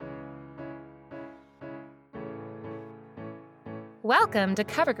Welcome to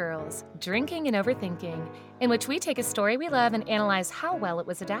Cover Girls, Drinking and Overthinking, in which we take a story we love and analyze how well it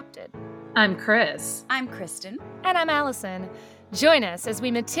was adapted. I'm Chris. I'm Kristen. And I'm Allison. Join us as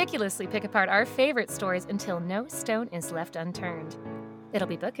we meticulously pick apart our favorite stories until no stone is left unturned. It'll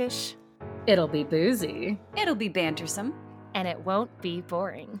be bookish. It'll be boozy. It'll be bantersome. And it won't be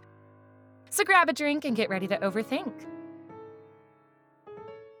boring. So grab a drink and get ready to overthink.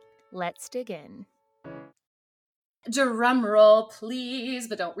 Let's dig in. Drum roll, please,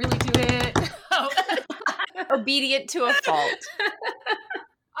 but don't really do it. Obedient to a fault.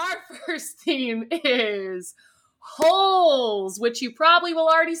 Our first theme is Holes, which you probably will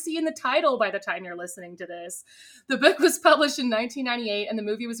already see in the title by the time you're listening to this. The book was published in 1998 and the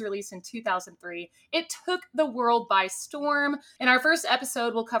movie was released in 2003. It took the world by storm. In our first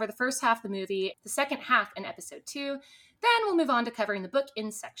episode, we'll cover the first half of the movie, the second half in episode 2. Then we'll move on to covering the book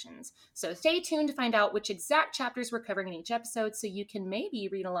in sections. So stay tuned to find out which exact chapters we're covering in each episode so you can maybe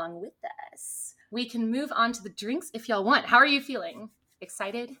read along with us. We can move on to the drinks if y'all want. How are you feeling?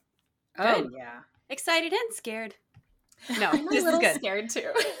 Excited? Good. Oh, yeah. Excited and scared. No, I'm this a little is good. scared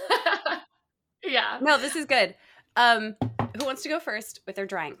too. Yeah. No, this is good. Who wants to go first with their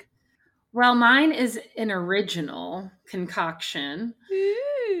drink? Well, mine is an original concoction.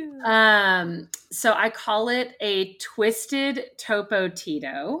 Ooh. So I call it a twisted Topo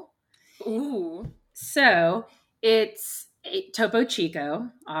Tito. Ooh. So it's a Topo Chico,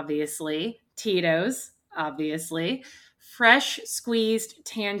 obviously. Tito's, obviously. Fresh squeezed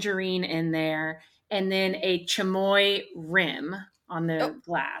tangerine in there. And then a chamoy rim on the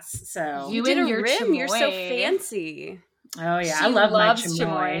glass. So You did a your rim. chamoy. You're so fancy. oh yeah, She I love my loves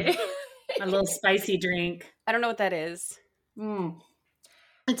chamoy. A little spicy drink. I don't know what that is.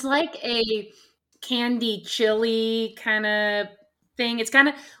 It's like a candy chili kind of thing. It's kind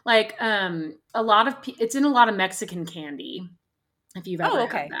of like it's in a lot of Mexican candy. If you've ever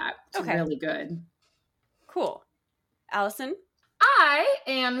okay. had that, it's Okay. really good. Cool. Allison? I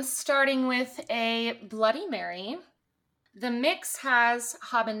am starting with a Bloody Mary. The mix has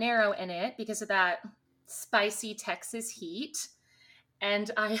habanero in it because of that spicy Texas heat.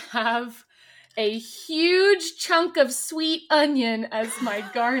 And I have a huge chunk of sweet onion as my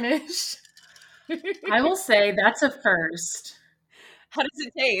garnish. I will say that's a first. How does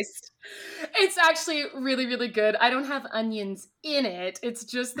it taste? It's actually really, really good. I don't have onions in it. It's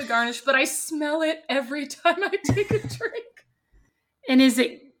just the garnish, but I smell it every time I take a drink. And is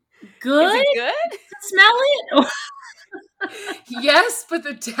it good? Is it good? Smell it? Yes, but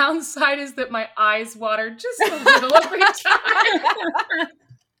the downside is that my eyes water just a little every time.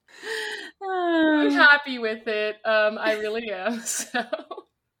 I'm happy with it. I really am. So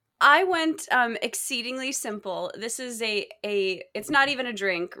I went exceedingly simple. This is it's not even a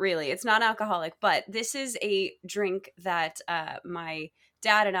drink, really. It's not alcoholic, but this is a drink that my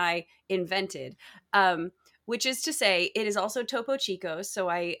dad and I invented, which is to say it is also Topo Chico, so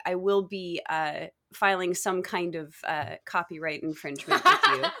I will be filing some kind of copyright infringement with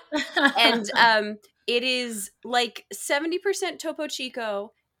you. And it is like 70% Topo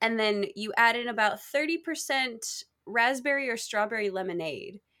Chico, and then you add in about 30% raspberry or strawberry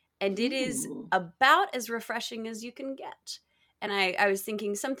lemonade. And it is about as refreshing as you can get. And I was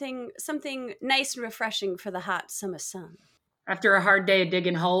thinking something nice and refreshing for the hot summer sun. After a hard day of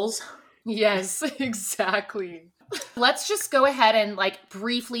digging holes. yes, exactly. Let's just go ahead and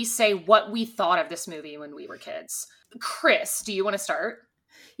briefly say what we thought of this movie when we were kids. Chris, do you want to start?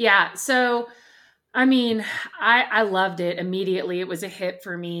 Yeah. So, I mean, I loved it immediately. It was a hit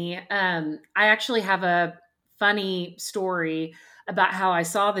for me. I actually have a funny story about how I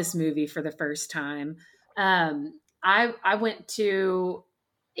saw this movie for the first time. I went to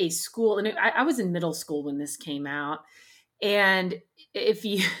a school, and I was in middle school when this came out. And if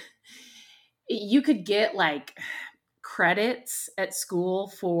you could get credits at school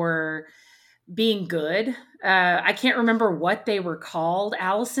for being good. I can't remember what they were called.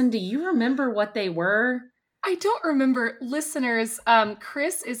 Allison, do you remember what they were? I don't remember. Listeners,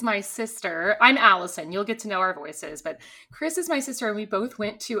 Chris is my sister. I'm Allison. You'll get to know our voices, but Chris is my sister, and we both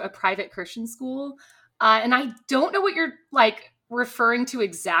went to a private Christian school. And I don't know what you're referring to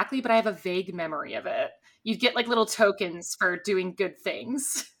exactly, but I have a vague memory of it. You'd get little tokens for doing good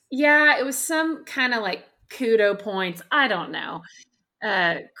things. Yeah, it was some kind of kudo points. I don't know.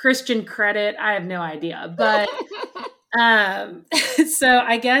 Christian credit. I have no idea, but so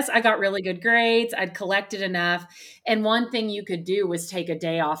I guess I got really good grades. I'd collected enough. And one thing you could do was take a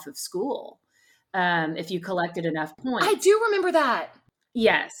day off of school. If you collected enough points. I do remember that.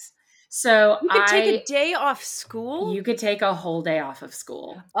 Yes. So you could take a day off school? You could take a whole day off of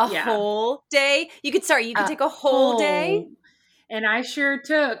school. Whole day? You could take a whole day? And I sure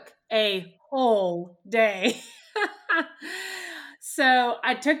took a whole day. So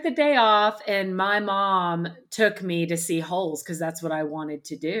I took the day off, and my mom took me to see Holes because that's what I wanted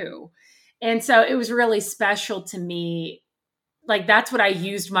to do. And so it was really special to me. Like, that's what I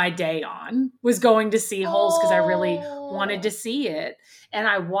used my day on, was going to see Holes because I really wanted to see it. And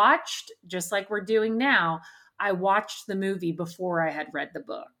I watched, just like we're doing now, I watched the movie before I had read the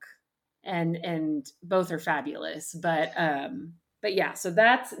book. And both are fabulous. But yeah, so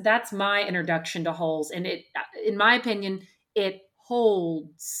that's my introduction to Holes. And it, in my opinion, it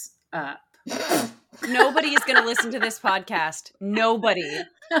holds up. Nobody is going to listen to this podcast. Nobody.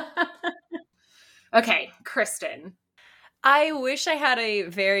 Okay, Kristen. I wish I had a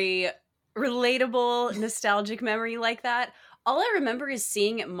very relatable, nostalgic memory like that. All I remember is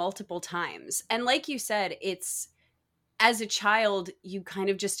seeing it multiple times. And like you said, it's, as a child, you kind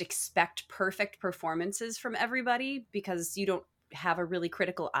of just expect perfect performances from everybody because you don't have a really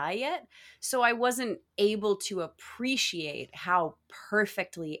critical eye yet. So I wasn't able to appreciate how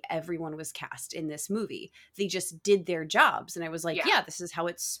perfectly everyone was cast in this movie. They just did their jobs. And I was like, yeah, this is how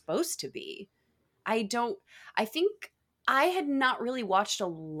it's supposed to be. I think I had not really watched a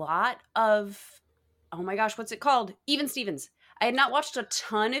lot of, oh my gosh, what's it called? Even Stevens. I had not watched a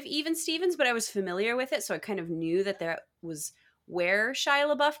ton of Even Stevens, but I was familiar with it. So I kind of knew that there was where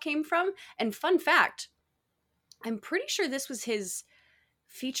Shia LaBeouf came from. And fun fact, I'm pretty sure this was his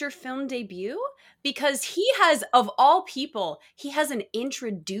feature film debut because he has, of all people, he has an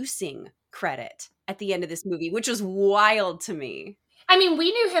introducing credit at the end of this movie, which was wild to me. I mean,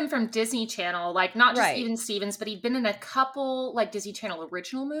 we knew him from Disney Channel, like not just Right. Even Stevens, but he'd been in a couple like Disney Channel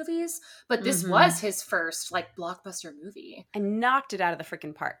original movies. But this was his first like blockbuster movie, and knocked it out of the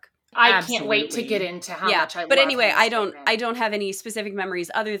freaking park. I can't wait to get into how much I love but anyway, him. I don't have any specific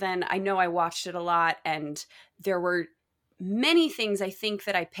memories other than I know I watched it a lot, and there were many things I think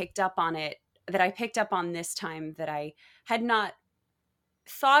that I picked up on this time that I had not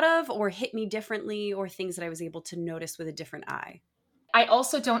thought of or hit me differently, or things that I was able to notice with a different eye. I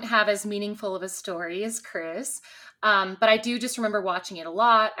also don't have as meaningful of a story as Chris, but I do just remember watching it a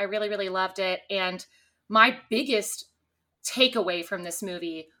lot. I really, really loved it. And my biggest takeaway from this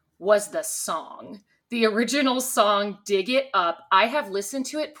movie was the song. The original song, Dig It Up. I have listened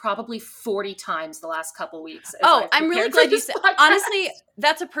to it probably 40 times the last couple weeks. Oh, I'm really glad you said. Honestly,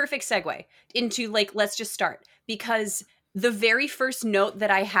 that's a perfect segue into like, let's just start. Because the very first note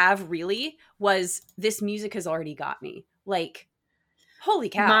that I have really was, this music has already got me. Like, holy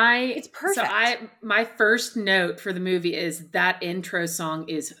cow. It's perfect. So my first note for the movie is that intro song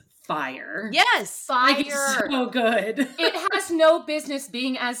is fire. Yes. Fire. Like, it's so good. It has no business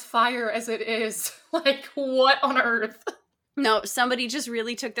being as fire as it is. Like, what on earth? No, somebody just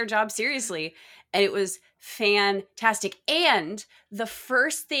really took their job seriously. And it was fantastic. And the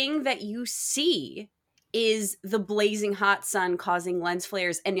first thing that you see is the blazing hot sun causing lens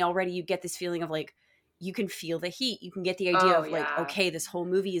flares. And already you get this feeling of like, you can feel the heat. You can get the idea of like, okay, this whole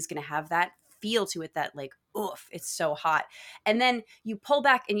movie is going to have that feel to it, that like, oof, it's so hot. And then you pull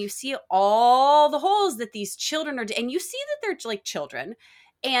back and you see all the holes that these children are, and you see that they're like children.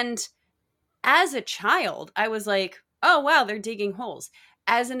 And as a child, I was like, oh, wow, they're digging holes.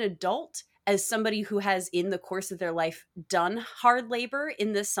 As an adult, as somebody who has in the course of their life done hard labor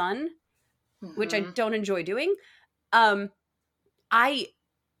in the sun, which I don't enjoy doing,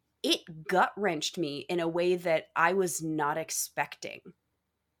 it gut-wrenched me in a way that I was not expecting.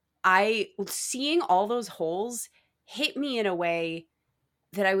 Seeing all those holes hit me in a way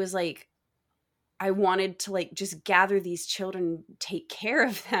that I was like, I wanted to like just gather these children, take care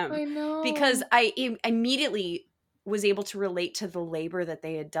of them. I know. Because I immediately was able to relate to the labor that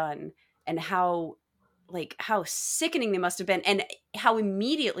they had done and how sickening they must have been, and how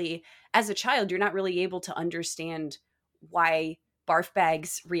immediately as a child, you're not really able to understand why Barf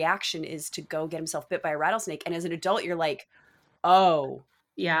Bag's reaction is to go get himself bit by a rattlesnake. And as an adult, you're like, oh.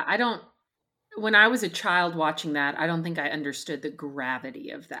 Yeah, when I was a child watching that, I don't think I understood the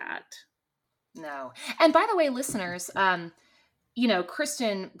gravity of that. No. And by the way, listeners,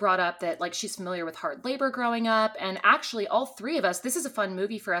 Kristen brought up that like she's familiar with hard labor growing up. And actually all three of us, this is a fun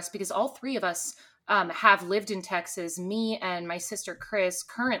movie for us because all three of us have lived in Texas. Me and my sister Chris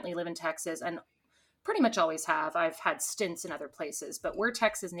currently live in Texas and pretty much always have. I've had stints in other places, but we're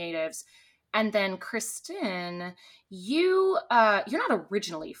Texas natives. And then Kristen, you're not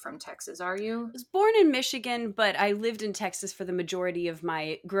originally from Texas, are you? I was born in Michigan, but I lived in Texas for the majority of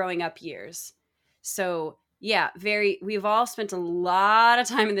my growing up years. So yeah, we've all spent a lot of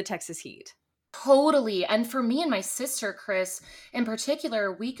time in the Texas heat. Totally. And for me and my sister, Chris, in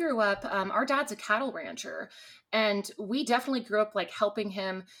particular, we grew up, our dad's a cattle rancher. And we definitely grew up like helping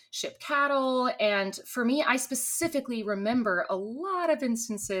him ship cattle. And for me, I specifically remember a lot of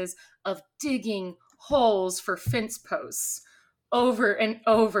instances of digging holes for fence posts over and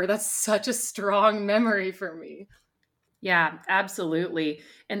over. That's such a strong memory for me. Yeah, absolutely.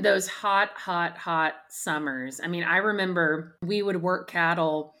 And those hot, hot, hot summers. I mean, I remember we would work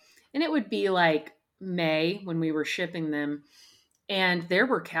cattle and it would be like May when we were shipping them. And there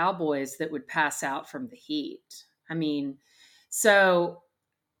were cowboys that would pass out from the heat. I mean, so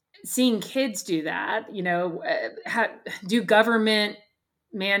seeing kids do that, do government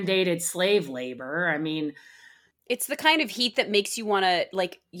mandated slave labor. I mean, it's the kind of heat that makes you want to,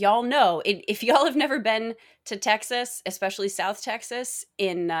 like, y'all know, if y'all have never been to Texas, especially South Texas,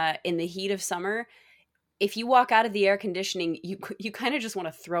 in the heat of summer, if you walk out of the air conditioning, you kind of just want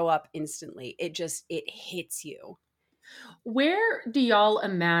to throw up instantly. It hits you. Where do y'all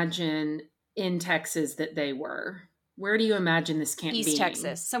imagine in Texas that they were? Where do you imagine this camp being? East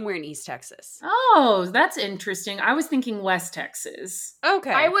Texas, somewhere in East Texas. Oh, that's interesting. I was thinking West Texas.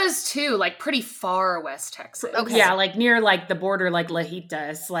 Okay. I was too, like pretty far West Texas. Okay. Yeah, like near like the border, like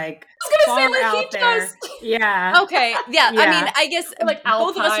Lajitas, like I was gonna far say out there. Lajitas. Yeah. Okay. Yeah. Yeah. I mean, I guess Like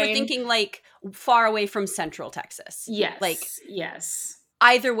both of us were Alpine. thinking like far away from Central Texas. Yes. Like, yes.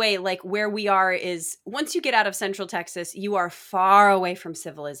 either way, like where we are is, once you get out of Central Texas, you are far away from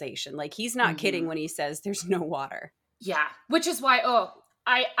civilization. Like, he's not kidding when he says there's no water. Yeah, which is why,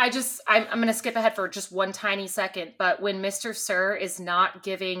 I'm going to skip ahead for just one tiny second, but when Mr. Sir is not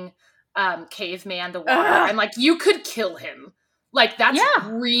giving Caveman the water, I'm like, you could kill him. Like, that's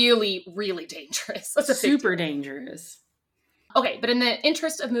really, really dangerous. That's a big Super deal. dangerous. Okay, but in the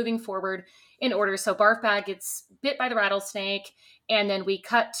interest of moving forward in order, so Barfbag gets bit by the rattlesnake, and then we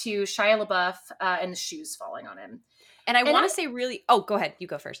cut to Shia LaBeouf and the shoes falling on him. And I want to say really... Oh, go ahead. You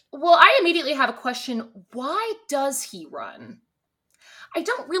go first. Well, I immediately have a question. Why does he run? I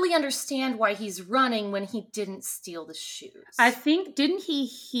don't really understand why he's running when he didn't steal the shoes. I think, didn't he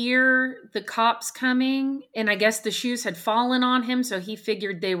hear the cops coming? And I guess the shoes had fallen on him, so he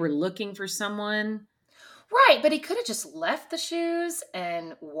figured they were looking for someone. Right, but he could have just left the shoes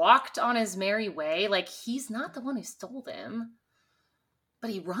and walked on his merry way. Like, he's not the one who stole them.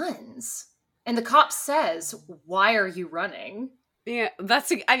 But he runs. And the cop says, "Why are you running?" Yeah,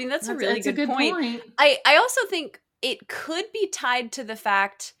 that's a really good point. I also think it could be tied to the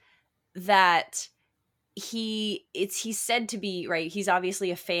fact that he's said to be, right, he's obviously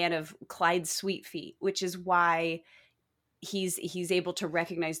a fan of Clyde Sweetfeet, which is why he's able to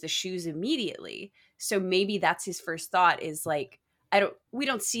recognize the shoes immediately. So maybe that's his first thought, is like, we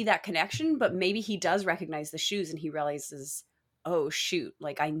don't see that connection, but maybe he does recognize the shoes and he realizes, oh shoot,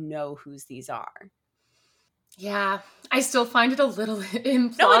 like, I know whose these are. Yeah, I still find it a little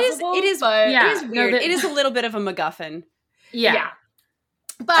implausible. No, it is weird. No, it is a little bit of a MacGuffin. Yeah.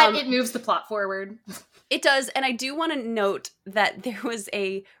 But it moves the plot forward. It does, and I do want to note that there was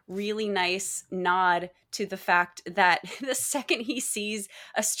a really nice nod to the fact that the second he sees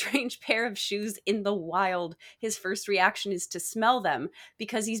a strange pair of shoes in the wild, his first reaction is to smell them,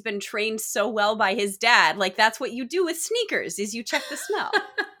 because he's been trained so well by his dad. Like, that's what you do with sneakers, is you check the smell.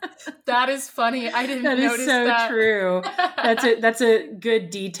 That is funny. I didn't notice that. that. True. That's a good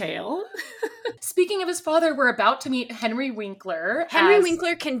detail. Speaking of his father, we're about to meet Henry Winkler. Henry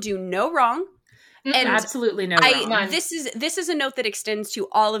Winkler can do no wrong. And absolutely no wrong. This is a note that extends to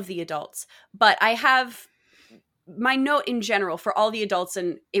all of the adults, but I have my note in general for all the adults,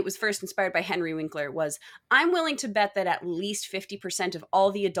 and it was first inspired by Henry Winkler, was I'm willing to bet that at least 50% of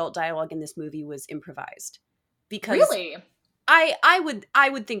all the adult dialogue in this movie was improvised. Because really? I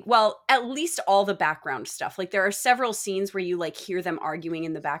would think, well, at least all the background stuff. Like, there are several scenes where you like hear them arguing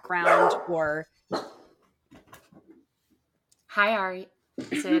in the background, or Hi, Ari.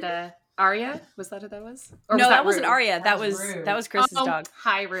 Is it Arya? Was that who that was? Or no, was that wasn't Rue? Arya. That was Rue. Chris's dog.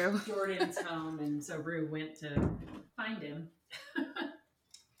 Hi, Rue. Jordan's home, and so Rue went to find him.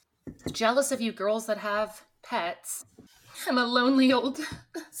 Jealous of you girls that have pets. I'm a lonely old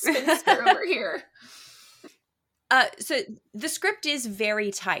spinster over here. So the script is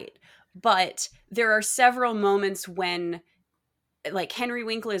very tight, but there are several moments when, like, Henry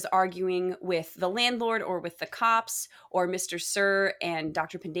Winkler is arguing with the landlord or with the cops, or Mr. Sir and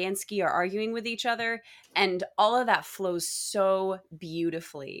Dr. Pendanski are arguing with each other, and all of that flows so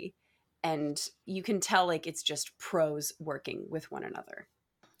beautifully, and you can tell, like, it's just pros working with one another.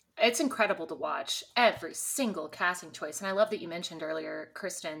 it's incredible to watch every single casting choice. And I love that you mentioned earlier,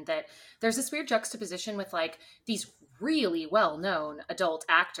 Kristen, that there's this weird juxtaposition with like these really well-known adult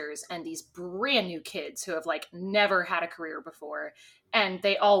actors and these brand new kids who have like never had a career before, and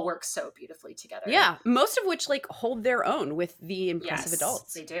they all work so beautifully together. Yeah, most of which like hold their own with the impressive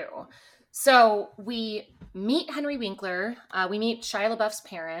adults. They do. So we meet Henry Winkler. We meet Shia LaBeouf's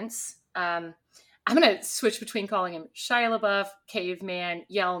parents. I'm going to switch between calling him Shia LaBeouf, Caveman,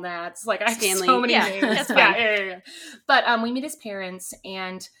 Yelnats. Like, I have so many names. That's fine. Yeah. But we meet his parents,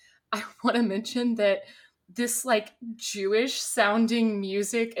 and I want to mention that this, like, Jewish-sounding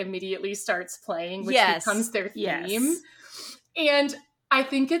music immediately starts playing, which becomes their theme. Yes. And I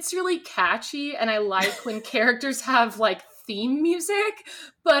think it's really catchy, and I like when characters have, like, theme music,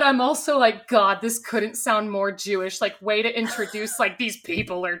 but I'm also like, God, this couldn't sound more Jewish. Like, way to introduce, like, these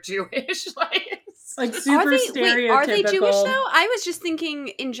people are Jewish. Like super stereotypical. Are they Jewish though? I was just thinking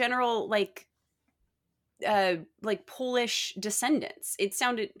in general, like Polish descendants. It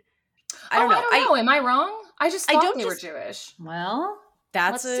sounded. I don't know. Am I wrong? I just thought they were Jewish. Well,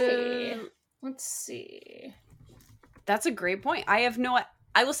 let's see. That's a great point. I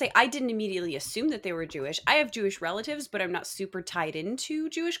will say I didn't immediately assume that they were Jewish. I have Jewish relatives, but I'm not super tied into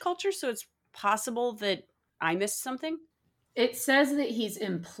Jewish culture, so it's possible that I missed something. It says that he's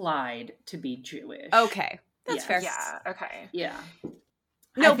implied to be Jewish. Okay. That's fair. Yeah, okay. Yeah.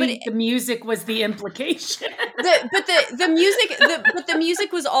 No, I think the music was the implication. the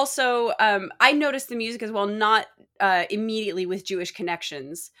music was also I noticed the music as well, not immediately with Jewish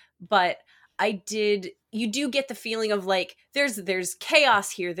connections, but you do get the feeling of like there's chaos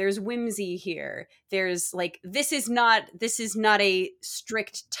here, there's whimsy here, there's like this is not a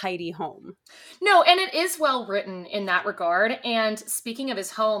strict tidy home. No, and it is well written in that regard. And speaking of his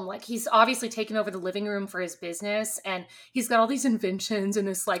home, like he's obviously taken over the living room for his business, and he's got all these inventions and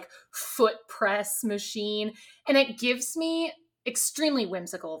this like foot press machine, and it gives me extremely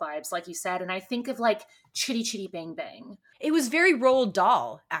whimsical vibes, like you said. And I think of like Chitty Chitty Bang Bang. It was very Roald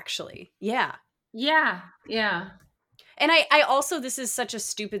Dahl, actually. Yeah. Yeah. And I also, this is such a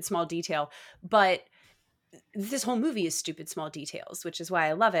stupid small detail, but this whole movie is stupid small details, which is why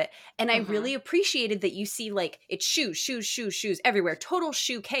I love it. And I really appreciated that you see like it's shoes everywhere, total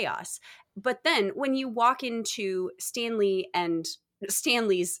shoe chaos. But then when you walk into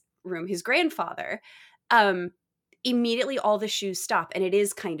Stanley's room, his grandfather, immediately all the shoes stop and it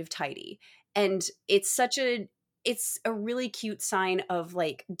is kind of tidy. And it's a really cute sign of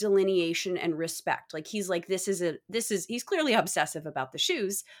like delineation and respect. Like he's like, he's clearly obsessive about the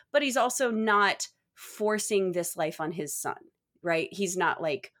shoes, but he's also not forcing this life on his son, right? He's not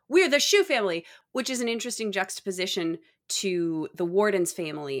like, we're the shoe family, which is an interesting juxtaposition to the Warden's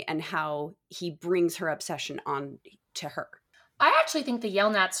family and how he brings her obsession on to her. I actually think the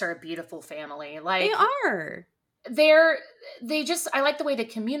Yelnats are a beautiful family. Like they are. I like the way they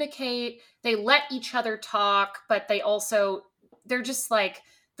communicate. They let each other talk, but they're just like,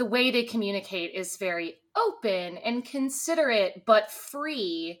 the way they communicate is very open and considerate, but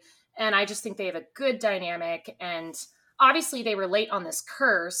free. And I just think they have a good dynamic. And obviously they relate on this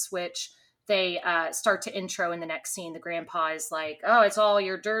curse, which they start to intro in the next scene. The grandpa is like, oh, it's all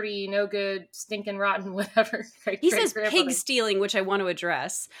your dirty, no good, stinking, rotten, whatever. He says pig stealing, which I want to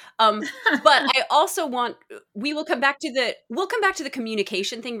address. But I also we'll come back to the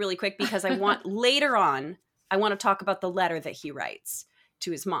communication thing really quick, because I want later on, I want to talk about the letter that he writes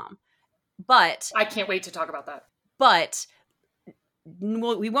to his mom. But I can't wait to talk about that. But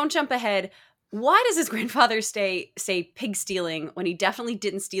we won't jump ahead. Why does his grandfather say pig stealing when he definitely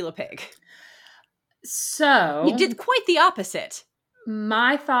didn't steal a pig? So he did quite the opposite.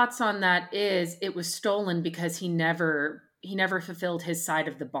 My thoughts on that is it was stolen because he never fulfilled his side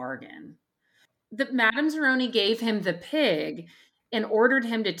of the bargain. Madame Zeroni gave him the pig and ordered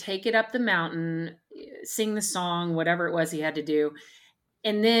him to take it up the mountain, sing the song, whatever it was he had to do.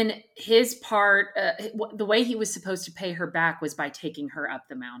 And then his part, the way he was supposed to pay her back was by taking her up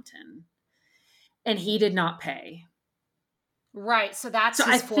the mountain. And he did not pay. Right. So that's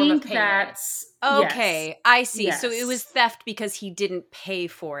his form of payment. That's okay. Yes. I see. Yes. So it was theft because he didn't pay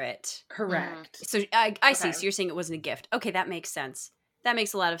for it. Correct. So I see. So you're saying it wasn't a gift. Okay, that makes sense. That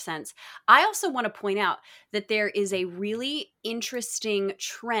makes a lot of sense. I also want to point out that there is a really interesting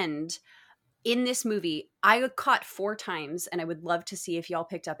trend in this movie. I caught 4 times, and I would love to see if y'all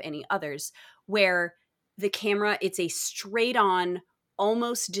picked up any others, where the camera, it's a straight on,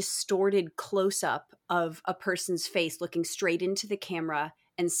 almost distorted close-up of a person's face looking straight into the camera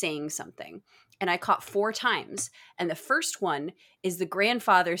and saying something. And I caught 4 times. And the first one is the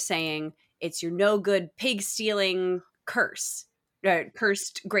grandfather saying, it's your no good pig stealing curse.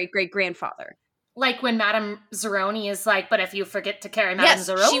 cursed great-great-grandfather. Like when Madame Zeroni is like, but if you forget to carry Madame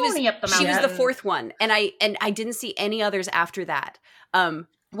Zeroni up the mountain. She was the fourth one, and I didn't see any others after that.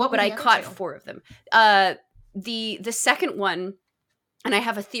 But I caught 4 of them. The second one, and I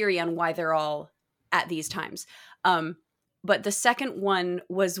have a theory on why they're all at these times. But the second one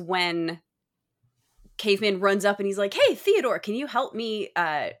was when Caveman runs up and he's like, "Hey, Theodore, can you help me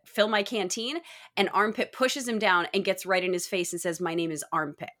fill my canteen?" And Armpit pushes him down and gets right in his face and says, "My name is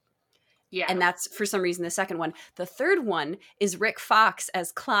Armpit." Yeah. And that's, for some reason, the second one. The third one is Rick Fox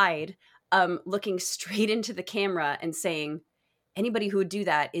as Clyde, looking straight into the camera and saying, "Anybody who would do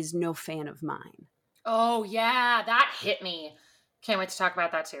that is no fan of mine." Oh, yeah. That hit me. Can't wait to talk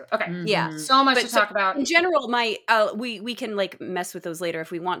about that too. Okay. Mhm. Yeah. So much to talk about. In general, my we can like mess with those later if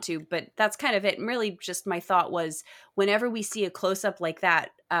we want to, but that's kind of it. And really just my thought was, whenever we see a close-up like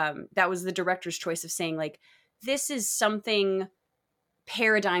that, that was the director's choice of saying, like, this is something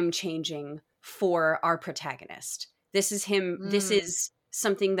paradigm changing for our protagonist. This is him. This is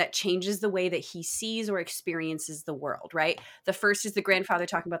something that changes the way that he sees or experiences the world, right? The first is the grandfather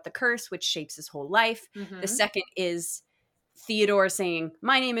talking about the curse, which shapes his whole life. Mhm. The second is Theodore saying,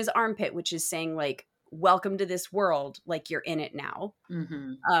 "My name is Armpit," which is saying, like, welcome to this world, like you're in it now.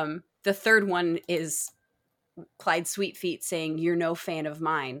 Mm-hmm. The third one is Clyde Sweetfeet saying, "You're no fan of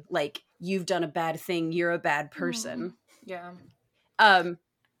mine. Like, you've done a bad thing. You're a bad person." Yeah. And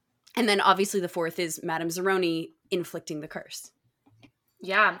then obviously the fourth is Madame Zeroni inflicting the curse.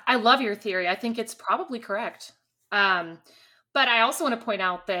 Yeah. I love your theory. I think it's probably correct. But I also want to point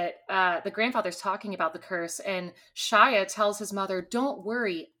out that the grandfather's talking about the curse, and Shia tells his mother, "Don't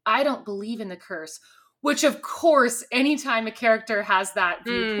worry, I don't believe in the curse." Which, of course, anytime a character has that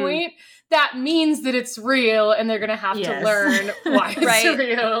viewpoint, that means that it's real, and they're going to have to learn why it's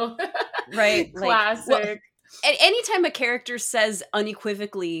real. Right. Classic. Anytime a character says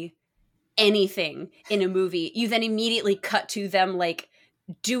unequivocally anything in a movie, you then immediately cut to them, like,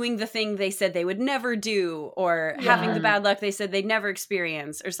 doing the thing they said they would never do, or having the bad luck they said they'd never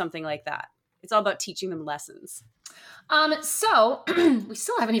experience, or something like that. It's all about teaching them lessons. So we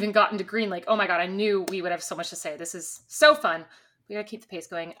still haven't even gotten to Green Lake. Oh my God, I knew we would have so much to say. This is so fun. We gotta keep the pace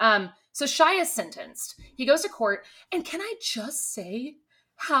going. So Shia is sentenced. He goes to court, and can I just say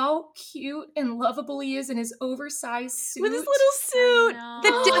how cute and lovable he is in his oversized suit? With his little suit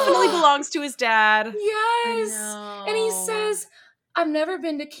that definitely belongs to his dad. Yes. And he says, "I've never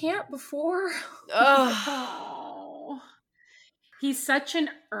been to camp before." Oh. He's such an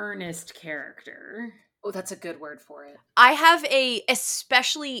earnest character. Oh, that's a good word for it. I have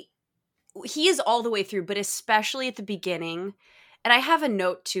especially, he is all the way through, but especially at the beginning. And I have a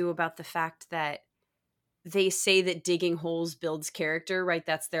note too about the fact that they say that digging holes builds character, right?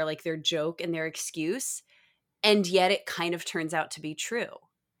 That's their joke and their excuse. And yet it kind of turns out to be true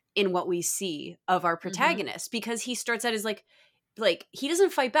in what we see of our protagonist, because he starts out as like he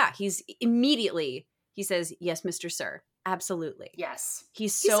doesn't fight back. He's immediately, he says, "Yes, Mr. Sir. Absolutely." Yes.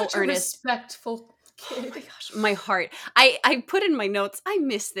 He's so such earnest. A respectful kid. Oh my gosh, my heart. I put in my notes, I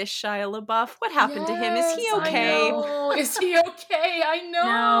miss this Shia LaBeouf. What happened to him? Is he okay? I know. Is he okay? I know.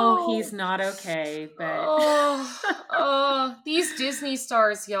 No, he's not okay. But these Disney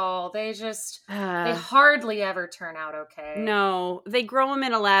stars, y'all, they hardly ever turn out okay. No, they grow them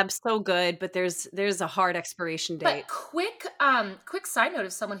in a lab so good, but there's a hard expiration date. But quick side note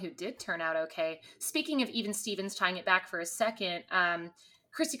of someone who did turn out okay. Speaking of Even Stevens, tying it back for a second,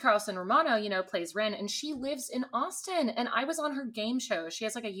 Christy Carlson Romano, plays Ren, and she lives in Austin. And I was on her game show. She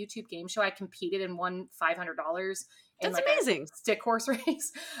has like a YouTube game show. I competed and won $500. That's amazing. Stick horse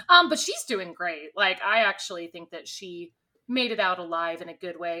race. But she's doing great. Like, I actually think that she made it out alive in a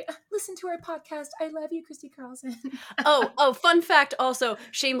good way. Listen to our podcast. I love you, Christy Carlson. Oh, fun fact also,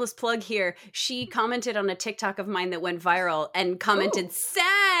 shameless plug here. She commented on a TikTok of mine that went viral and commented,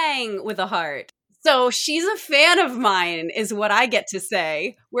 "Sang," with a heart. So she's a fan of mine, is what I get to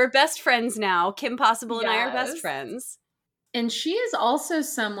say. We're best friends now. Kim Possible and I are best friends. And she is also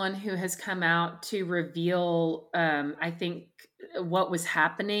someone who has come out to reveal, I think, what was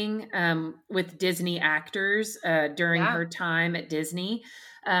happening with Disney actors during her time at Disney.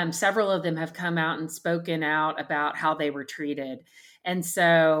 Several of them have come out and spoken out about how they were treated. And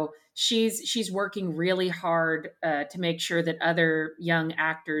so she's working really hard to make sure that other young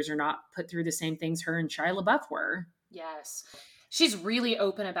actors are not put through the same things her and Shia LaBeouf were. Yes. She's really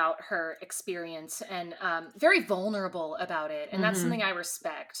open about her experience and very vulnerable about it. And that's something I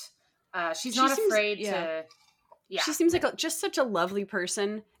respect. She's not afraid to... Yeah. She seems like just such a lovely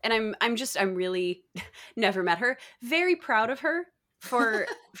person. And I'm really, never met her, very proud of her for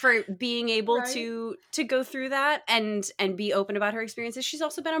being able Right. to go through that and be open about her experiences. She's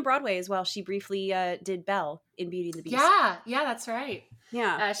also been on Broadway as well. She briefly did Belle in Beauty and the Beast. Yeah, that's right.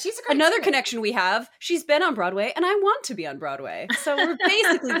 Yeah. She's a great Another singer. connection we have, she's been on Broadway and I want to be on Broadway. So we're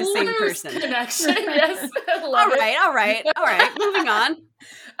basically the same Loose person. connection, yes. All right. Moving on.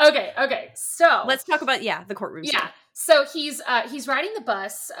 Okay. So Let's talk about, the courtroom scene. Yeah. So he's riding the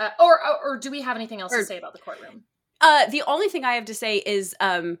bus, or do we have anything else to say about the courtroom? The only thing I have to say is,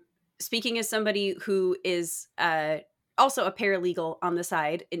 speaking as somebody who is also a paralegal on the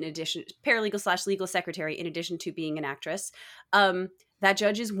side, in addition, paralegal / legal secretary, in addition to being an actress, that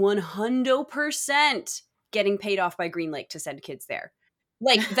judge is 100% getting paid off by Green Lake to send kids there.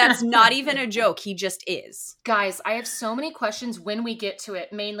 Like, that's not even a joke. He just is. Guys, I have so many questions when we get to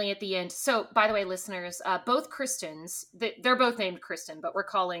it, mainly at the end. So, by the way, listeners, both Kristens, they're both named Kristen, but we're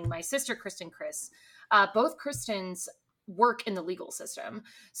calling my sister Kristen Chris. Both Kristens work in the legal system.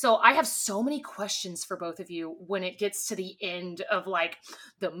 So I have so many questions for both of you when it gets to the end of like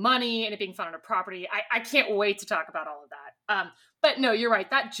the money and it being found on a property. I can't wait to talk about all of that. But no, you're right.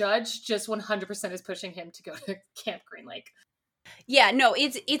 That judge just 100% is pushing him to go to Camp Green Lake. Yeah, no,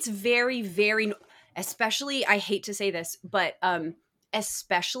 it's very, very, especially, I hate to say this, but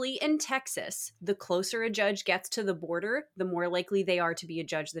especially in Texas, the closer a judge gets to the border, the more likely they are to be a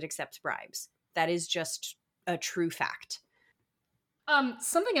judge that accepts bribes. That is just a true fact.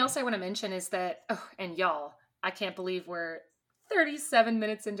 Something else I want to mention is that, and y'all, I can't believe we're 37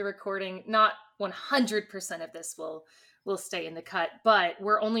 minutes into recording. Not 100% of this will stay in the cut, but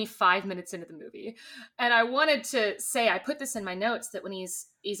we're only 5 minutes into the movie. And I wanted to say, I put this in my notes, that when he's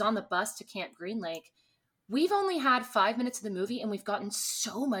on the bus to Camp Green Lake, we've only had 5 minutes of the movie and we've gotten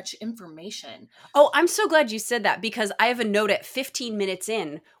so much information. Oh, I'm so glad you said that, because I have a note at 15 minutes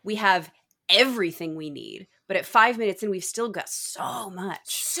in, we have everything we need. But at 5 minutes in, we've still got so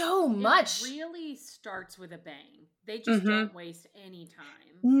much. So much. It really starts with a bang. They just don't waste any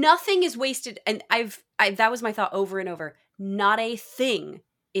time. Nothing is wasted. And I've that was my thought over and over. Not a thing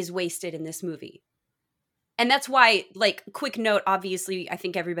is wasted in this movie. And that's why, like, quick note, obviously, I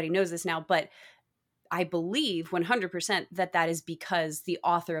think everybody knows this now, but I believe 100% that is because the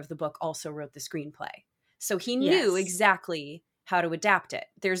author of the book also wrote the screenplay. So he knew exactly how to adapt it.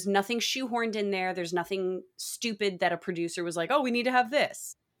 There's nothing shoehorned in there. There's nothing stupid that a producer was like, oh, we need to have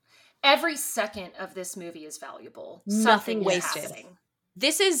this. Every second of this movie is valuable. Nothing Something wasted. Is happening.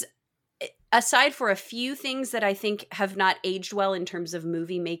 This is, aside for a few things that I think have not aged well in terms of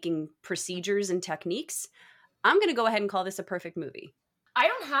movie making procedures and techniques, I'm going to go ahead and call this a perfect movie. I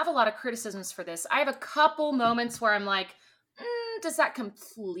don't have a lot of criticisms for this. I have a couple moments where I'm like, does that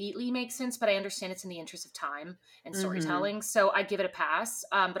completely make sense? But I understand it's in the interest of time and storytelling. So I give it a pass.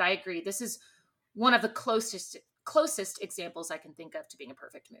 But I agree. This is one of the closest examples I can think of to being a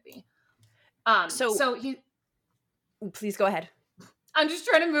perfect movie. Please go ahead. I'm just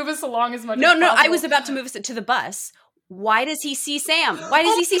trying to move us along as much as No, possible. I was about to move us to the bus. Why does he see Sam? Why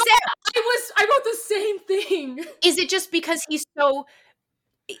does he see Sam? I wrote the same thing. Is it just because he's so...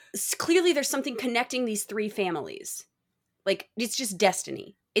 Clearly there's something connecting these three families. Like, it's just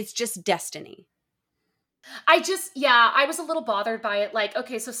destiny. It's just destiny. I was a little bothered by it. Like,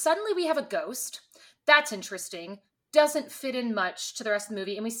 okay, so suddenly we have a ghost. That's interesting. Doesn't fit in much to the rest of the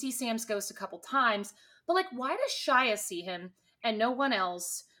movie. And we see Sam's ghost a couple times. But, like, why does Shia see him and no one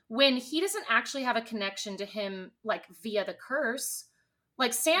else when he doesn't actually have a connection to him, like, via the curse?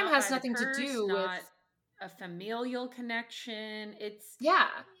 Like, Sam has nothing to do with a familial connection.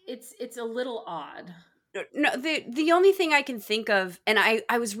 It's a little odd. No, the only thing I can think of, and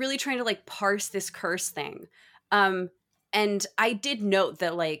I was really trying to like parse this curse thing, and I did note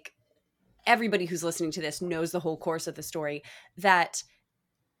that like everybody who's listening to this knows the whole course of the story, that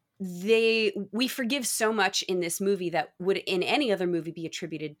we forgive so much in this movie that would in any other movie be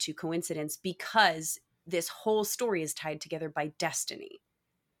attributed to coincidence, because this whole story is tied together by destiny.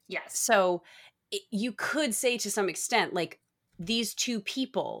 Yes. So you could say to some extent, like, these two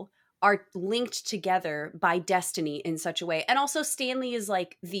people are linked together by destiny in such a way. And also Stanley is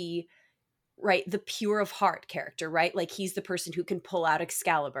like the pure of heart character, right? Like, he's the person who can pull out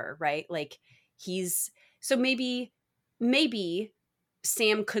Excalibur, right? Like, so maybe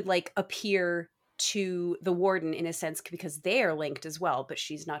Sam could like appear to the warden in a sense because they are linked as well, but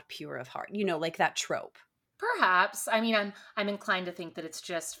she's not pure of heart, you know, like that trope. Perhaps. I mean, I'm inclined to think that it's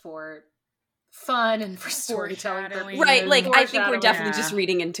just for fun and for storytelling purposes. Right, like, I think we're definitely just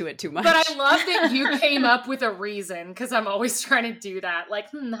reading into it too much. But I love that you came up with a reason, because I'm always trying to do that. Like,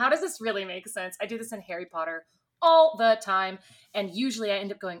 how does this really make sense? I do this in Harry Potter all the time, and usually I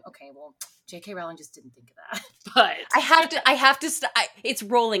end up going, okay, well, J.K. Rowling just didn't think of that. But I have to. It's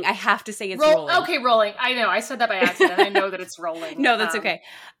rolling. I have to say it's rolling. Okay, rolling. I know. I said that by accident. I know that it's rolling. No, that's okay.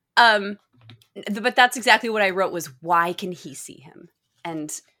 But that's exactly what I wrote was, why can he see him?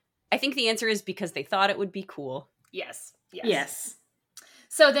 And I think the answer is because they thought it would be cool. Yes.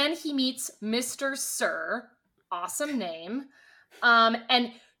 So then he meets Mr. Sir. Awesome name.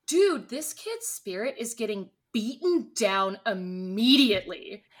 And dude, this kid's spirit is getting beaten down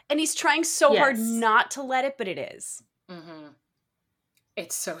immediately. And he's trying so hard not to let it, but it is. Mm-hmm.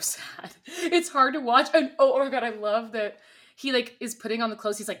 It's so sad. It's hard to watch. And oh my God, I love that he like is putting on the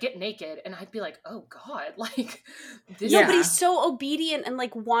clothes. He's like, get naked. And I'd be like, oh God, like this. No, but he's so obedient and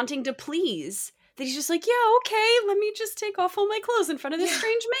like wanting to please that he's just like, yeah, okay, let me just take off all my clothes in front of this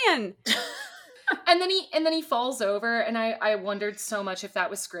strange man. And then he falls over, and I wondered so much if that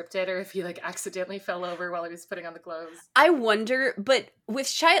was scripted or if he like accidentally fell over while he was putting on the clothes. I wonder, but with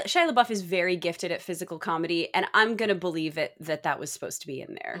Shia LaBeouf is very gifted at physical comedy, and I'm gonna believe it that was supposed to be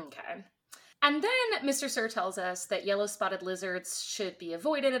in there. Okay. And then Mr. Sir tells us that yellow-spotted lizards should be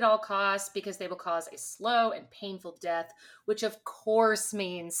avoided at all costs because they will cause a slow and painful death, which of course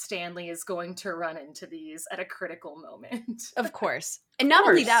means Stanley is going to run into these at a critical moment. Of course. And not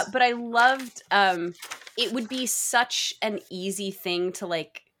only that, but I loved, it would be such an easy thing to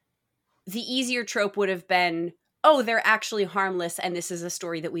like, the easier trope would have been, oh, they're actually harmless and this is a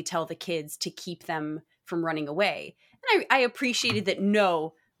story that we tell the kids to keep them from running away. And I appreciated that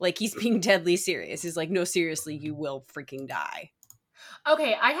like he's being deadly serious. He's like, no, seriously, you will freaking die.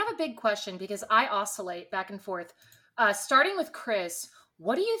 Okay, I have a big question because I oscillate back and forth. Starting with Chris,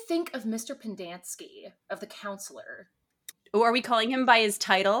 what do you think of Mr. Pendanski, of the counselor? Oh, are we calling him by his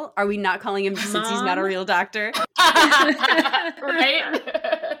title? Are we not calling him since he's not a real doctor? Right?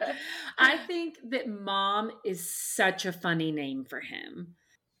 I think that Mom is such a funny name for him.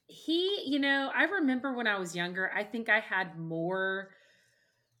 I remember when I was younger, I think I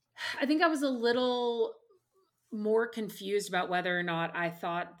was a little more confused about whether or not I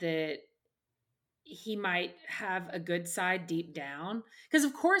thought that he might have a good side deep down. Because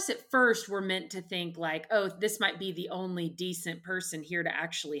of course, at first we're meant to think like, oh, this might be the only decent person here to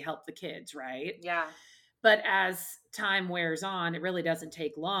actually help the kids, right? Yeah. But as time wears on, it really doesn't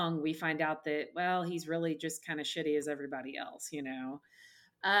take long. We find out that, well, he's really just kind of shitty as everybody else,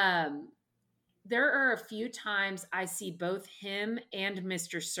 There are a few times I see both him and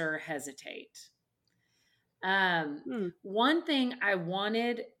Mr. Sir hesitate. One thing I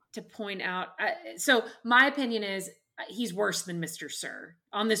wanted to point out, so my opinion is he's worse than Mr. Sir.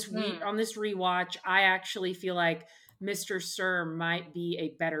 On this rewatch, I actually feel like Mr. Sir might be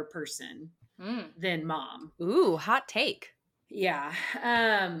a better person than Mom. Ooh, hot take. Yeah.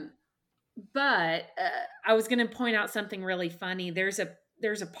 But I was going to point out something really funny. There's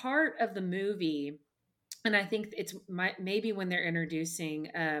a part of the movie, and I think it's maybe when they're introducing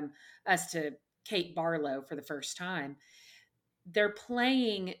us to Kate Barlow for the first time, they're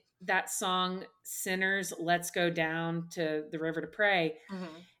playing that song, Sinners, Let's Go Down to the River to Pray. Mm-hmm.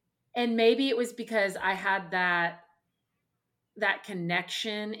 And maybe it was because I had that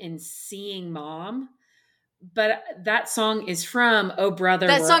connection in seeing Mom. But that song is from Oh Brother,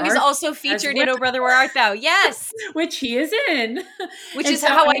 That song is also featured in Oh Brother, Where Art Thou? Yes. Which he is in. Which is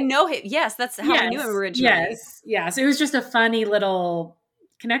how I know him. Yes, that's how I knew him originally. Yes. It was just a funny little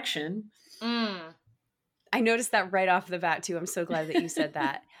connection. I noticed that right off the bat, too. I'm so glad that you said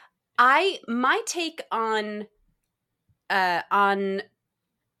that. My take on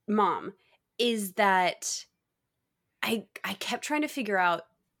Mom is that I kept trying to figure out,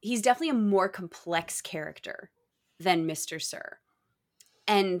 he's definitely a more complex character than Mr. Sir.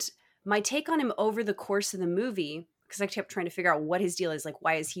 And my take on him over the course of the movie, because I kept trying to figure out what his deal is, like,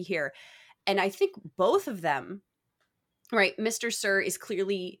 why is he here? And I think both of them, right? Mr. Sir is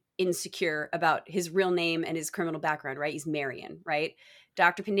clearly insecure about his real name and his criminal background, right? He's Marion, right?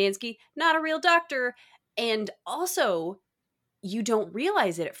 Dr. Pendanski, not a real doctor. And also, you don't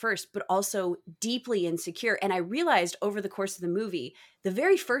realize it at first, but also deeply insecure. And I realized over the course of the movie, the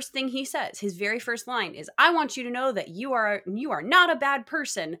very first thing he says, his very first line is, I want you to know that you are not a bad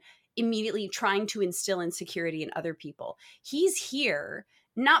person, immediately trying to instill insecurity in other people. He's here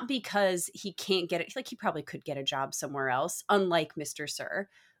not because he can't get it. Like, he probably could get a job somewhere else, unlike Mr. Sir,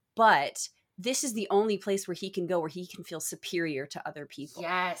 but this is the only place where he can go where he can feel superior to other people.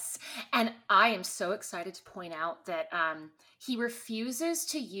 Yes. And I am so excited to point out that he refuses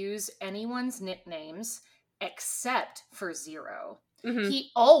to use anyone's nicknames except for Zero. Mm-hmm. He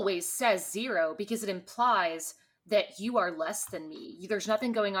always says Zero because it implies that you are less than me. There's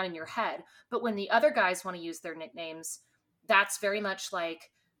nothing going on in your head. But when the other guys want to use their nicknames, that's very much like,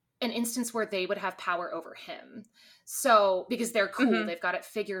 an instance where they would have power over him. So, because they're cool, Mhm. they've got it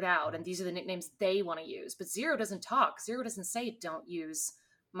figured out, and these are the nicknames they want to use. But Zero doesn't talk. Zero doesn't say, don't use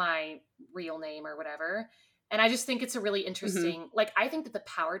my real name or whatever. And I just think it's a really interesting, like, I think that the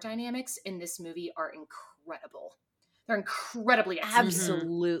power dynamics in this movie are incredible. They're incredibly executed.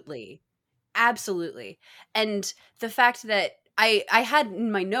 Absolutely. Absolutely. And the fact that I had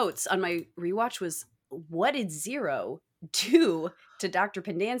in my notes on my rewatch was, what did Zero do to Dr.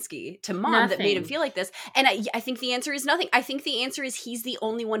 Pendansky, to Mom, that made him Nothing. feel like this? And I think the answer is nothing. I think the answer is he's the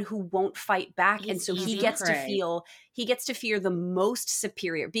only one who won't fight back. And He's so he easy gets to prey. fear the most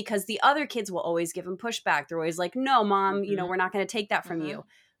superior, because the other kids will always give him pushback. They're always like, no, Mom, Mhm. we're not going to take that from Mhm. you.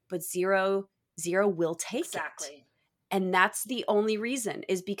 But Zero will take it. Exactly. And that's the only reason,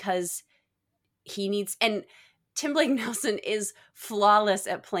 is because he needs, and Tim Blake Nelson is flawless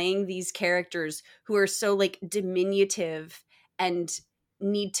at playing these characters who are so like diminutive and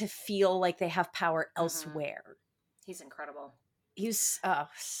need to feel like they have power elsewhere. He's incredible. He's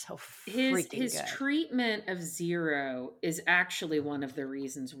so freaking His good. treatment of Zero is actually one of the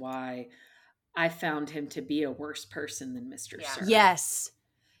reasons why I found him to be a worse person than Mr. Yeah. Sir. Yes.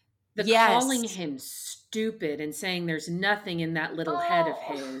 The Yes. calling him stupid and saying there's nothing in that little head of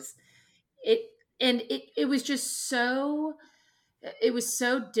Oh. his. It was just so, it was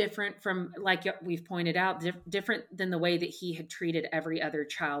so different from, like we've pointed out, different than the way that he had treated every other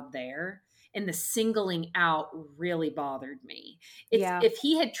child there. And the singling out really bothered me. Yeah. If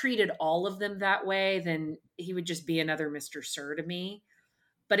he had treated all of them that way, then he would just be another Mr. Sir to me.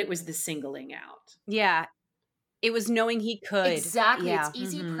 But it was the singling out. Yeah. It was knowing he could. Exactly. Yeah. It's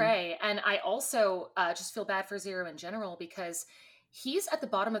easy Mhm. prey. And I also just feel bad for Zero in general, because he's at the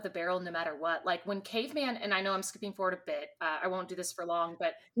bottom of the barrel no matter what. Like when Caveman, and I know I'm skipping forward a bit, I won't do this for long,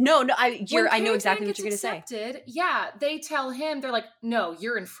 but No, I when know Caveman exactly what gets you're going to say. accepted, yeah, they tell him, they're like, no,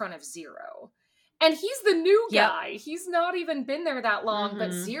 you're in front of Zero. And he's the new Yep. guy. He's not even been there that long, but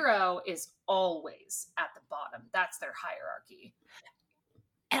Mhm. Zero is always at the bottom. That's their hierarchy.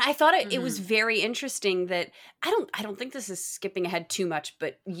 And I thought it was Mhm. very interesting that I don't think this is skipping ahead too much,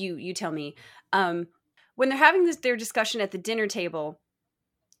 but you tell me. When they're having their discussion at the dinner table,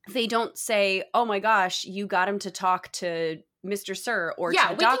 they don't say, "Oh my gosh, you got him to talk to Mr. Sir or Yeah, to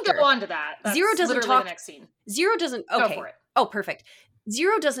the we doctor." can go on to that. That's Zero doesn't literally talk- the next scene. Zero doesn't. Go Okay. for it. Oh, perfect.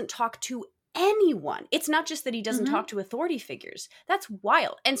 Zero doesn't talk to anyone. It's not just that he doesn't Mhm. talk to authority figures. That's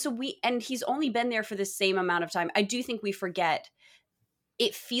wild. And so he's only been there for the same amount of time. I do think we forget.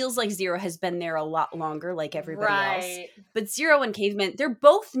 It feels like Zero has been there a lot longer, like everybody else. But Zero and Caveman, they're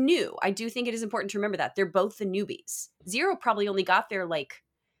both new. I do think it is important to remember that. They're both the newbies. Zero probably only got there like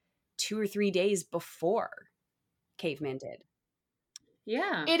 2 or 3 days before Caveman did.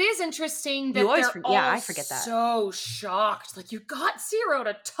 Yeah. It is interesting that You always they're yeah, all I forget that. so shocked. Like, you got Zero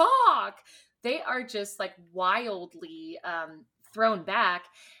to talk. They are just like wildly thrown back.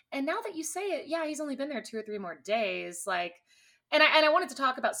 And now that you say it, yeah, he's only been there 2 or 3 more days. Like, and I wanted to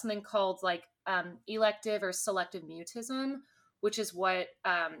talk about something called like elective or selective mutism, which is what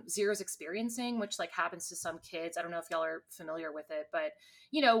Zero's experiencing, which like happens to some kids. I don't know if y'all are familiar with it, but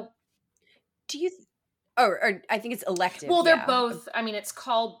Do you or I think it's elective. well, they're yeah. both. I mean, it's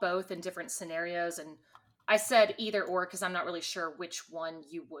called both in different scenarios, and I said either or because I'm not really sure which one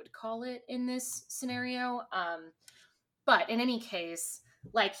you would call it in this scenario. But in any case,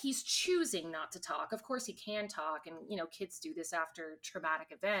 like he's choosing not to talk. Of course, he can talk, and kids do this after traumatic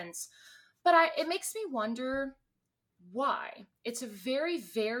events. But it makes me wonder why. It's a very,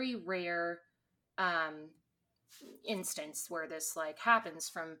 very rare instance where this like happens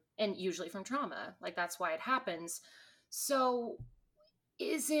from, and usually from trauma. Like that's why it happens. So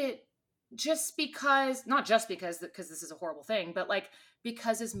is it just because, not just because this is a horrible thing, but like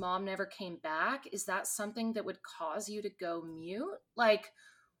because his mom never came back? Is that something that would cause you to go mute? Like,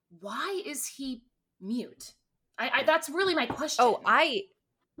 why is he mute? I that's really my question. Oh, I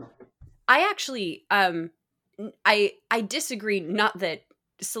actually I disagree, not that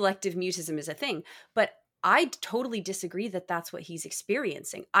selective mutism is a thing, but I totally disagree that that's what he's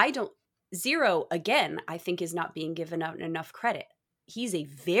experiencing. Zero, again, I think is not being given enough credit. He's a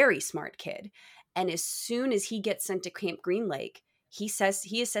very smart kid. And as soon as he gets sent to Camp Green Lake, he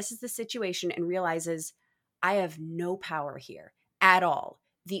assesses the situation and realizes, I have no power here at all.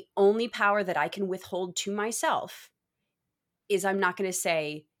 The only power that I can withhold to myself is I'm not going to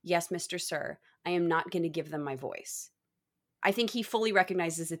say, yes, Mr. Sir, I am not going to give them my voice. I think he fully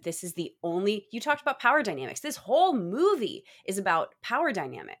recognizes that this is the only, you talked about power dynamics. This whole movie is about power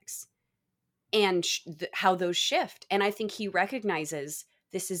dynamics and how those shift. And I think he recognizes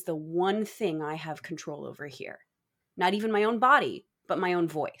this is the one thing I have control over here. Not even my own body, but my own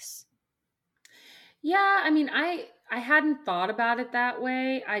voice. Yeah, I mean, I hadn't thought about it that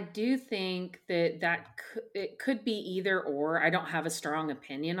way. I do think it could be either or. I don't have a strong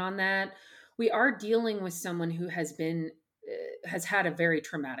opinion on that. We are dealing with someone who has had a very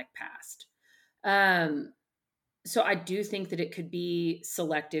traumatic past. So I do think that it could be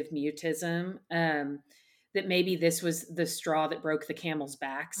selective mutism. That maybe this was the straw that broke the camel's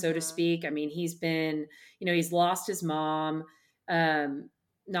back, so to speak. I mean, he's lost his mom.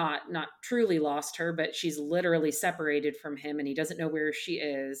 Not truly lost her, but she's literally separated from him and he doesn't know where she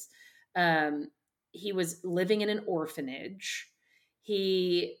is. He was living in an orphanage.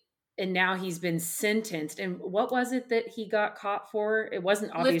 And now he's been sentenced. And what was it that he got caught for? It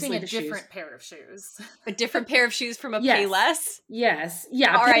wasn't obviously lifting a the different shoes. pair of shoes. A different pair of shoes from a Yes. Payless? Yes.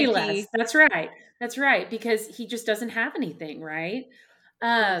 Yeah, R.I.P. Payless. That's right. That's right. Because he just doesn't have anything, right?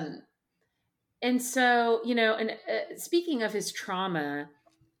 And so, and speaking of his trauma,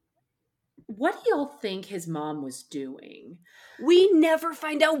 what do y'all think his mom was doing? We never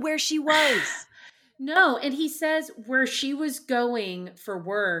find out where she was. No, and he says where she was going for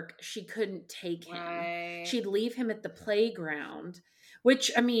work, she couldn't take him. Right. She'd leave him at the playground, which,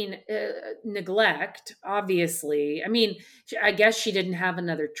 I mean, neglect, obviously. I mean, I guess she didn't have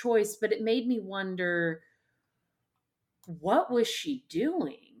another choice, but it made me wonder, what was she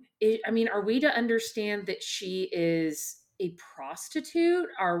doing? I mean, are we to understand that she is a prostitute?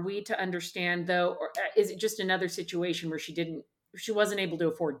 Are we to understand, though, or is it just another situation where she wasn't able to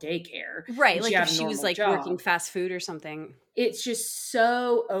afford daycare? Right, like had if a she was normal like job. working fast food or something. It's just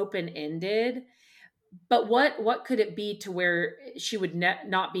so open-ended. But what could it be to where she would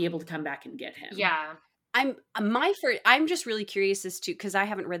not be able to come back and get him? Yeah. I'm just really curious as to, because I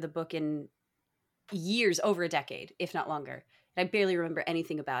haven't read the book in years, over a decade, if not longer. I barely remember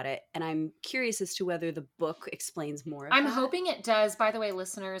anything about it, and I'm curious as to whether the book explains more of I'm that. hoping it does. By the way,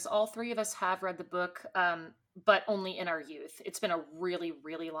 listeners, all three of us have read the book, but only in our youth. It's been a really,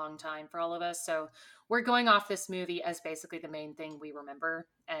 really long time for all of us. So we're going off this movie as basically the main thing we remember.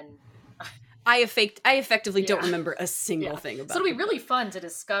 And I effectively don't Yeah. remember a single Yeah. thing about it. So it'll be really fun to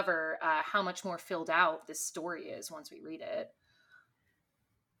discover how much more filled out this story is once we read it.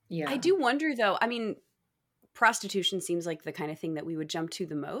 Yeah. I do wonder, though, I mean, prostitution seems like the kind of thing that we would jump to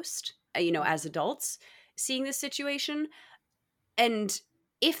the most, as adults, seeing this situation. And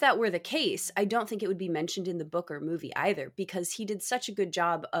if that were the case, I don't think it would be mentioned in the book or movie either, because he did such a good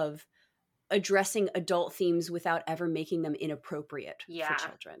job of addressing adult themes without ever making them inappropriate Yeah. for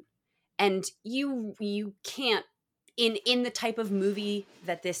children. And you can't, in the type of movie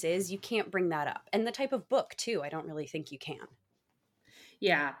that this is, you can't bring that up. And the type of book, too, I don't really think you can.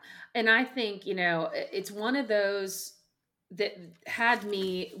 Yeah. And I think, it's one of those that had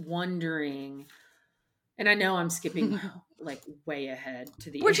me wondering, and I know I'm skipping like way ahead to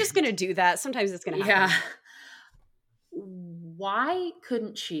the We're just going to do that. Sometimes it's going to happen. Yeah. Why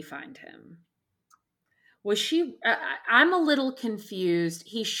couldn't she find him? Was she, I'm a little confused.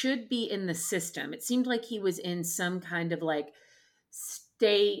 He should be in the system. It seemed like he was in some kind of like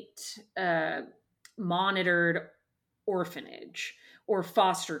state monitored orphanage or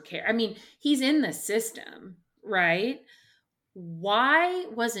foster care. I mean, he's in the system, right? Why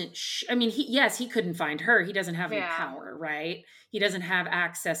wasn't I mean, he couldn't find her. He doesn't have any power, right? He doesn't have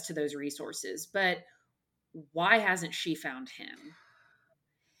access to those resources. But why hasn't she found him?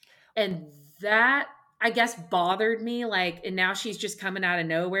 And that, I guess, bothered me. Like, and now she's just coming out of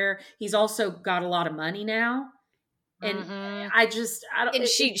nowhere. He's also got a lot of money now. And I don't. And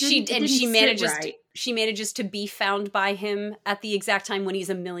she manages to be found by him at the exact time when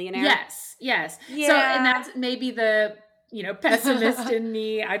he's a millionaire. Yes. Yeah. So, and that's maybe the pessimist in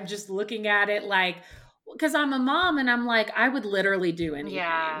me. I'm just looking at it like, because I'm a mom and I'm like, I would literally do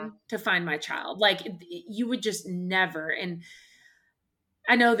anything to find my child. Like, you would just never. And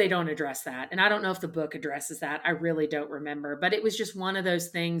I know they don't address that. And I don't know if the book addresses that. I really don't remember. But it was just one of those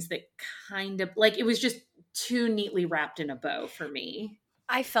things that kind of, like, it was just too neatly wrapped in a bow for me.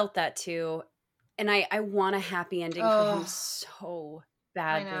 I felt that too. And I want a happy ending for him so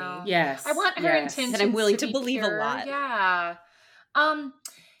badly. I know. Yes. I want her intentions and I'm willing to be believe pure. a lot. Yeah.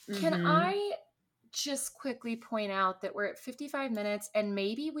 Can I just quickly point out that we're at 55 minutes and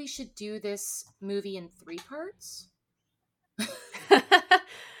maybe we should do this movie in 3 parts?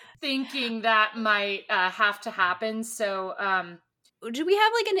 Thinking that might have to happen. So, do we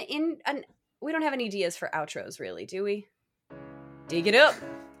have like we don't have any ideas for outros, really, do we? Dig it up.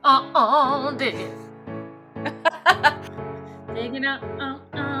 Dig it. Digging up.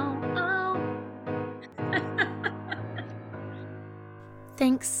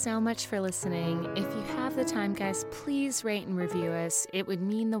 Thanks so much for listening. If you have the time, guys, please rate and review us. It would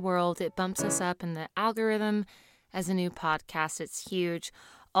mean the world. It bumps us up in the algorithm as a new podcast. It's huge.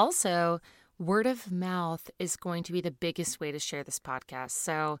 Also, word of mouth is going to be the biggest way to share this podcast.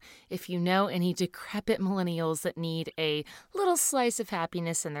 So if you know any decrepit millennials that need a little slice of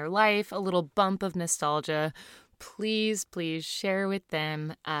happiness in their life, a little bump of nostalgia, please share with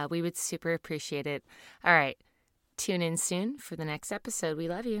them. We would super appreciate it. All right. Tune in soon for the next episode. We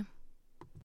love you.